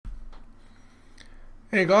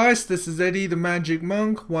Hey guys, this is Eddie the Magic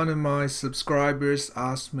Monk. One of my subscribers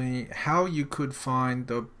asked me how you could find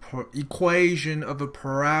the equation of a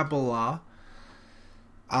parabola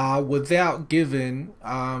without giving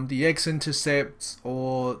the x-intercepts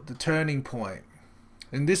or the turning point.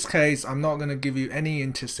 In this case, I'm not going to give you any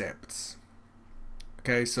intercepts.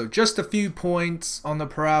 Okay, so just a few points on the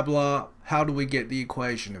parabola. How do we get the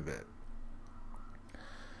equation of it?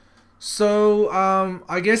 So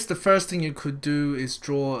I guess the first thing you could do is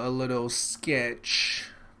draw a little sketch,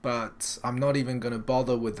 but I'm not even going to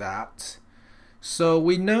bother with that. So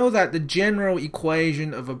we know that the general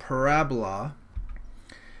equation of a parabola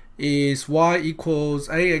is y equals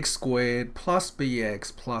ax squared plus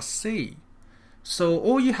bx plus c. So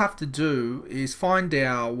all you have to do is find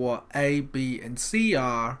out what a, b, and c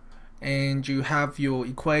are, and you have your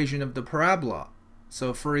equation of the parabola.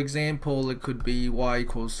 So for example, it could be y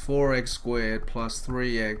equals 4x squared plus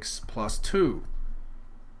 3x plus 2.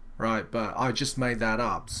 Right, but I just made that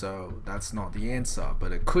up, so that's not the answer,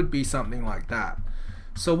 but it could be something like that.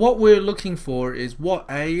 So what we're looking for is what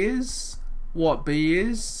a is, what b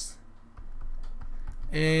is,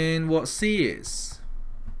 and what c is.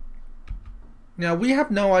 Now we have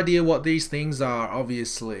no idea what these things are,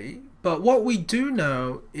 obviously, but what we do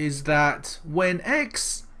know is that when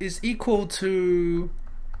x is equal to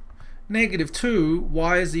 -2,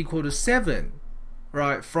 y is equal to 7,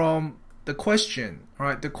 right, from the question,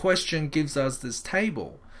 right? The question gives us this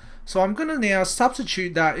table. So I'm going to now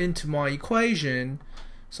substitute that into my equation.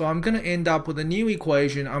 So I'm going to end up with a new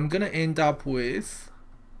equation. I'm going to end up with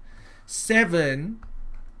 7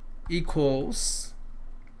 equals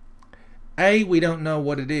a, we don't know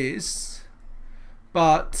what it is,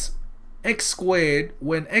 but x squared,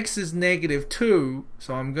 when x is -2,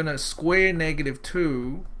 so I'm going to square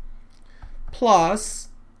 -2, plus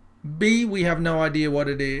b, we have no idea what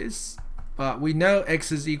it is, but we know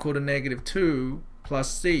x is equal to -2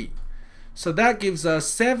 plus c. So that gives us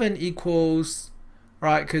 7 equals,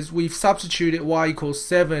 right, because we've substituted y equals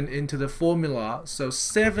 7 into the formula, so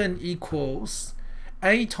 7 equals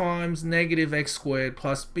a times -x squared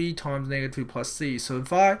plus b times -2 plus c. So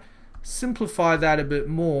if I simplify that a bit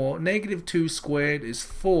more, -2 squared is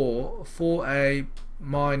 4a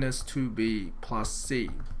minus 2b plus c.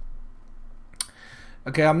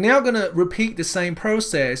 Okay, I'm now going to repeat the same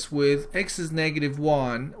process with x is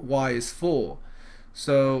 -1, y is 4.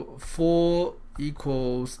 So 4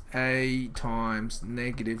 equals a times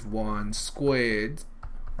 -1 squared,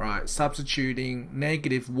 right, substituting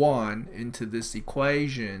 -1 into this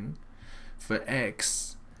equation for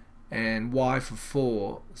x and y for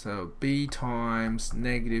 4, so b times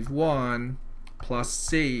 -1 plus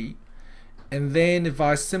c. And then if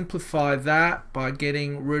I simplify that by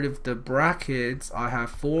getting rid of the brackets, I have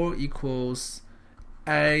 4 equals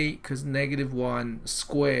a, because -1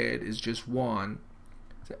 squared is just 1,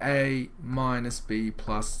 so a minus b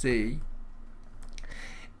plus c.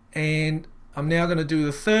 And I'm now going to do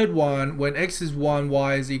the third one. When x is 1,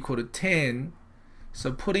 y is equal to 10.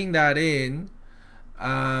 So putting that in,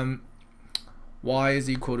 y is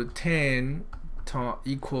equal to 10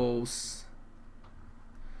 equals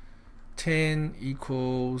 10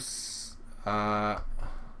 equals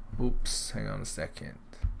oops, hang on a second.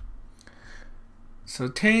 So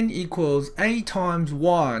 10 equals a times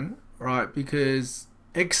 1, right, because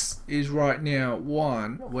x is right now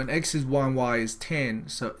 1. When x is 1, y is 10,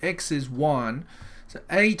 so x is 1, so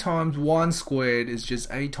a times 1 squared is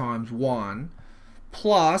just a times 1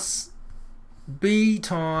 plus b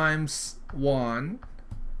times 1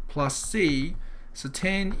 plus c, so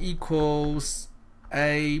 10 equals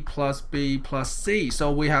a plus b plus c.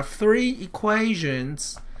 So we have 3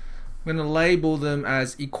 equations. I'm going to label them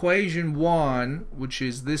as equation 1, which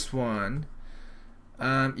is this one,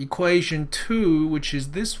 equation 2, which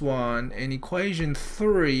is this one, and equation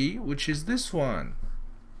 3, which is this one.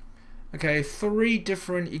 Okay, 3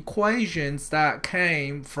 different equations that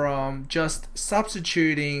came from just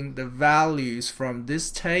substituting the values from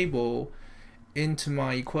this table into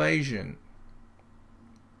my equation.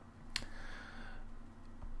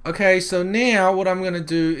 Okay, so now what I'm going to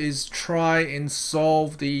do is try and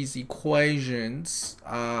solve these equations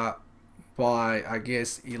by, I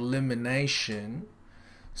guess, elimination.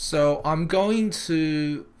 So I'm going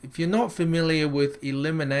to, if you're not familiar with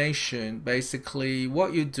elimination, basically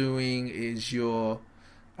what you're doing is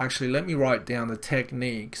actually, let me write down the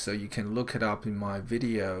technique so you can look it up in my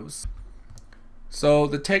videos. So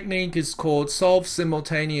the technique is called solve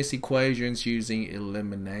simultaneous equations using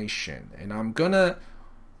elimination, and I'm gonna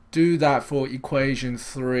do that for equation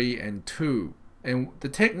 3 and 2. And the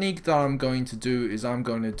technique that I'm going to do is I'm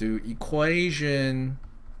going to do equation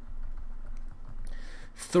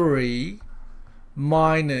 3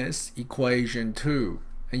 minus equation 2.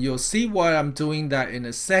 And you'll see why I'm doing that in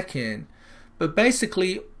a second. But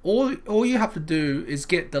basically, all you have to do is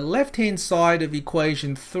get the left-hand side of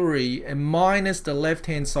equation 3 and minus the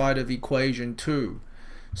left-hand side of equation 2.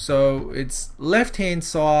 So it's left-hand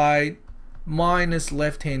side minus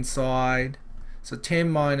left-hand side. So 10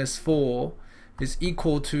 minus 4 is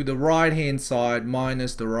equal to the right-hand side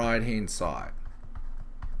minus the right-hand side.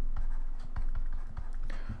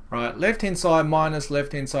 Right, left-hand side minus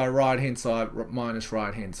left-hand side, right-hand side minus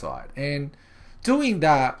right-hand side. And doing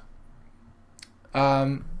that,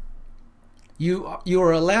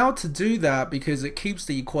 you're allowed to do that because it keeps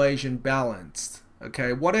the equation balanced.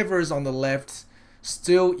 Okay, whatever is on the left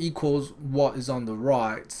still equals what is on the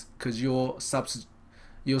right because you're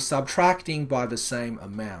subtracting by the same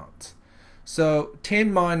amount. So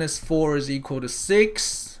 10 minus 4 is equal to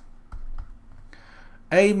 6.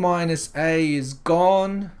 A minus A is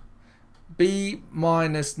gone. B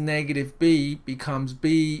minus negative B becomes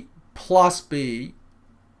B plus B,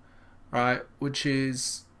 right, which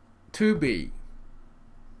is 2B.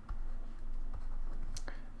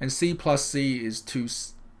 And C plus C is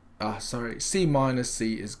C minus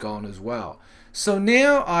C is gone as well. So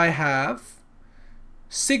now I have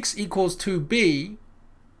 6 equals 2B,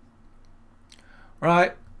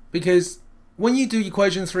 right? Because when you do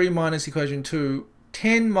equation 3 minus equation 2,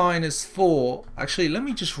 10 minus 4, actually let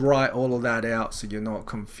me just write all of that out so you're not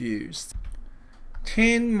confused.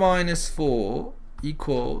 10 minus 4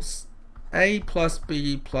 equals A plus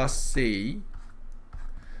B plus C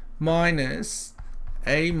minus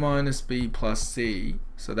A minus B plus C.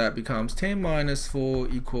 So that becomes 10 minus 4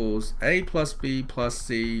 equals A plus B plus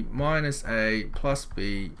C minus A plus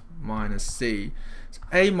B minus C. So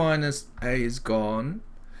A minus A is gone.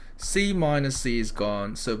 C minus C is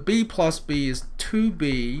gone. So B plus B is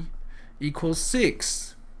 2B equals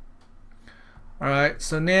 6. Alright,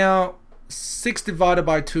 so now 6 divided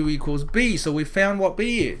by 2 equals B. So we found what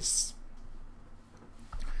B is.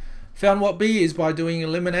 Found what B is by doing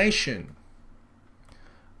elimination.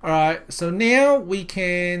 Alright, so now we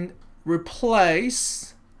can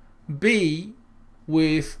replace B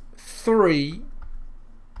with 3.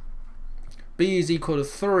 B is equal to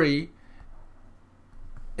 3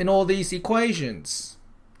 in all these equations.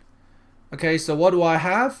 Okay, so what do I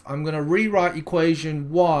have? I'm going to rewrite equation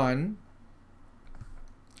 1.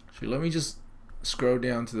 Actually, let me just scroll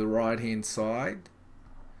down to the right hand side.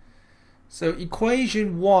 So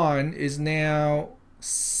equation 1 is now,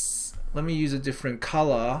 let me use a different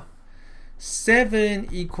color. 7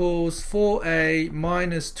 equals 4A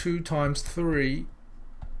minus 2 times 3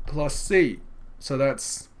 plus C. So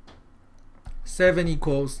that's 7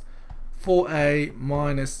 equals 4A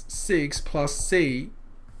minus 6 plus C.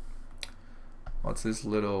 What's this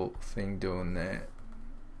little thing doing there?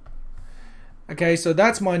 Okay, so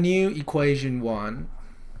that's my new equation 1.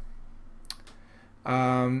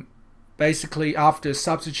 Basically, after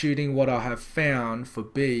substituting what I have found for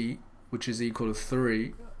B, which is equal to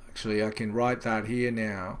 3, actually I can write that here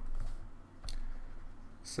now.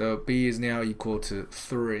 So B is now equal to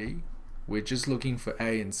 3. We're just looking for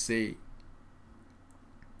A and C.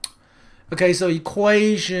 Okay, so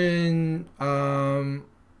equation,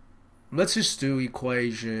 let's just do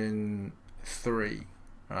equation 3,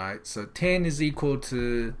 right? So 10 is equal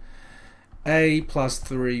to A plus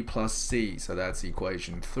 3 plus C, so that's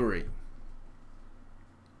equation 3.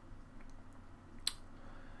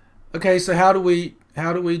 Okay, so how do we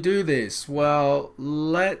do this? Well,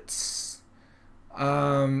 let's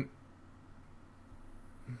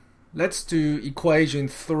do equation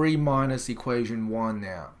 3 minus equation 1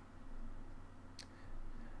 now.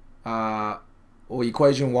 Or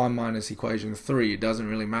equation 1 minus equation 3, it doesn't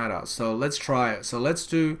really matter. So let's try it. So let's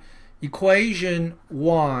do equation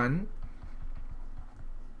 1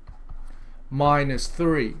 minus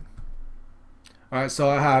 3. Alright, so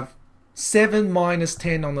I have 7 minus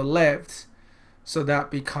 10 on the left, so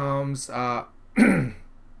that becomes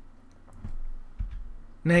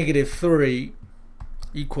negative 3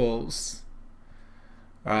 equals,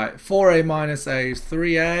 alright, 4A minus A is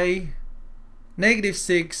 3A, negative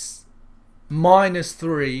 6 minus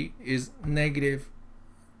 3 is negative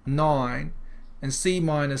 9, and C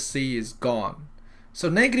minus C is gone. So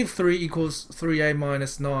negative 3 equals 3A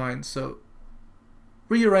minus 9. So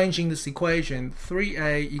rearranging this equation,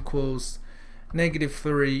 3A equals negative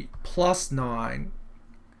 3 plus 9.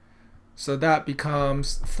 So that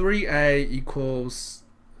becomes 3A equals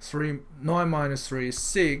 9 minus 3 is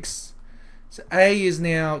 6. So A is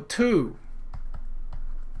now 2.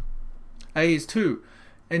 A is 2.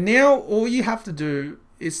 And now all you have to do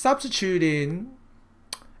is substitute in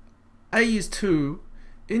A is 2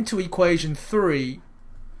 into equation 3.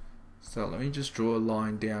 So let me just draw a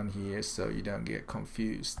line down here so you don't get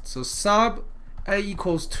confused. So sub a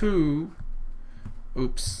equals 2,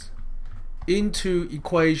 into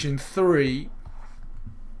equation 3.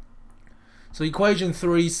 So equation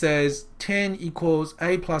 3 says 10 equals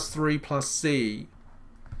a plus 3 plus c.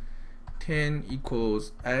 10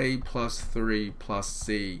 equals a plus 3 plus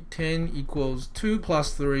c. 10 equals 2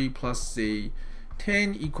 plus 3 plus c.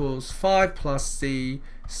 10 equals 5 plus c.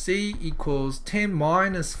 C equals 10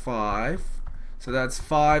 minus 5. So that's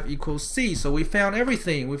 5 equals c. So we found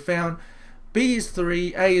everything. We found b is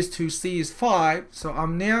 3, a is 2, c is 5. So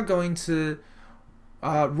I'm now going to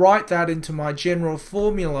write that into my general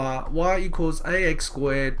formula. Y equals ax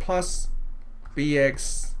squared plus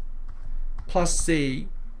bx plus c.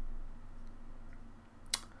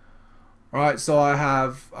 Alright, so I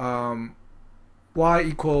have y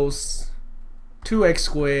equals 2x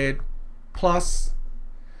squared plus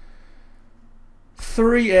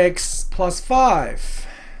 3x plus 5.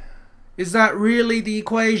 Is that really the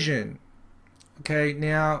equation? Okay,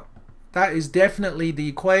 now that is definitely the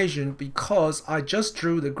equation because I just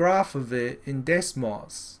drew the graph of it in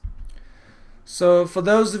Desmos. So for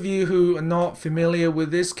those of you who are not familiar with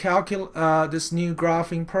this this new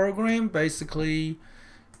graphing program, basically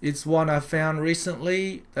it's one I found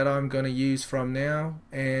recently that I'm going to use from now,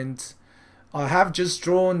 and I have just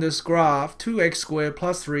drawn this graph 2x squared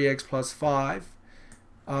plus 3x plus 5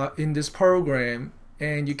 in this program,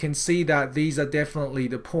 and you can see that these are definitely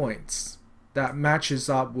the points that matches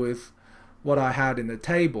up with what I had in the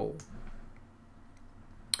table,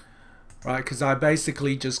 right? Because I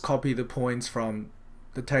basically just copy the points from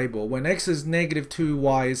the table. When x is negative 2,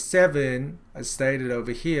 y is 7, as stated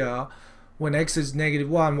over here. When x is negative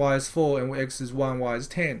 1, y is 4, and when x is 1, y is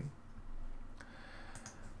 10.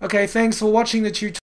 Okay, thanks for watching the tutorial.